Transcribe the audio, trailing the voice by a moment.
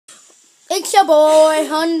It's your boy,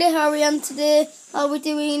 Andy Harry, and today I'll be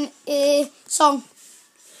doing a song.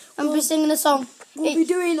 I'll be singing a song. We'll be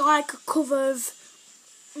doing like a cover of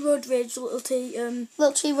Road Rage, Little T.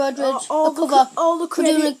 Little T Road Rage, all a cover. All the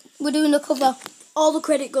credit. We're doing a cover. All the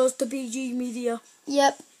credit goes to BG Media.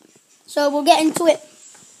 Yep. So we'll get into it.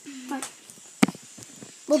 Right.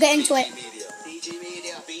 We'll get into it.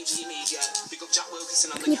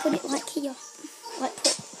 Can you put it like here? Like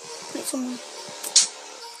put it somewhere.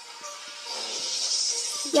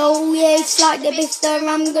 Yo, yeah, it's like the bister.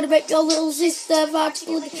 I'm gonna break your little sister. I'm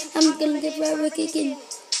gonna give her a kicking.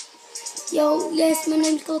 Yo, yes, my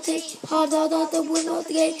name's Scotty. Hard, without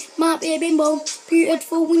the gate. Might be a bimbo.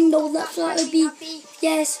 Beautiful window, that's what it'd be.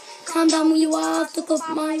 Yes, calm down where you are. Took up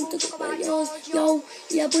mine, took up yours. Yo,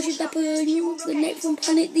 yeah, bushes that burn you. The next one,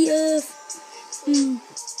 planet the Earth.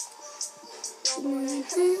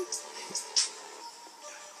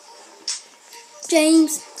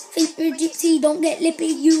 James, think you're a gypsy, don't get lippy,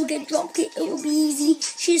 you get drop kicked, it'll be easy.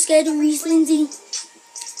 She's scared of Reese Lindsay.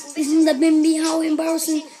 Isn't the bimby how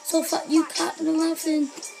embarrassing? So fat you can't do nothing.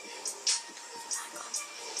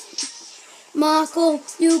 Marco,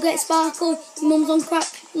 you get sparkle, your mum's on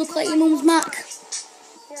crack, look like your mum's Mac.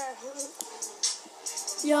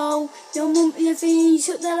 Yo, your mum is a fiend,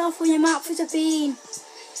 shut that off when your mouth is a fiend.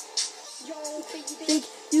 Big,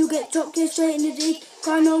 you get dropped, get straight in the dig,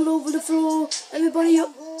 crying all over the floor. Everybody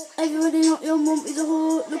up, your mum is a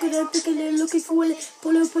whore. Look at her picking her, looking for it.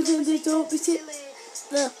 Pull her, put her in the door, be sit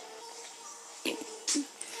there.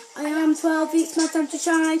 I am 12, it's my time to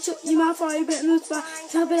shine. Shut your mouth or you better not spy.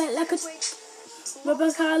 Tell me like a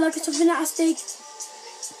rubber car, like it's something that I stick.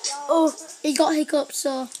 Oh, He got hiccups,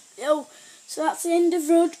 so. Yo, so that's the end of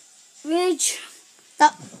Road Rage.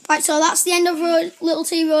 Right, so that's the end of Little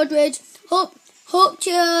T Road Rage. Hope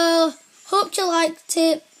you liked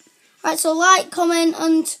it. Right, so like, comment,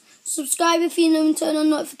 and subscribe if you're new and turn on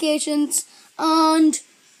notifications. And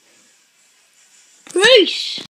peace.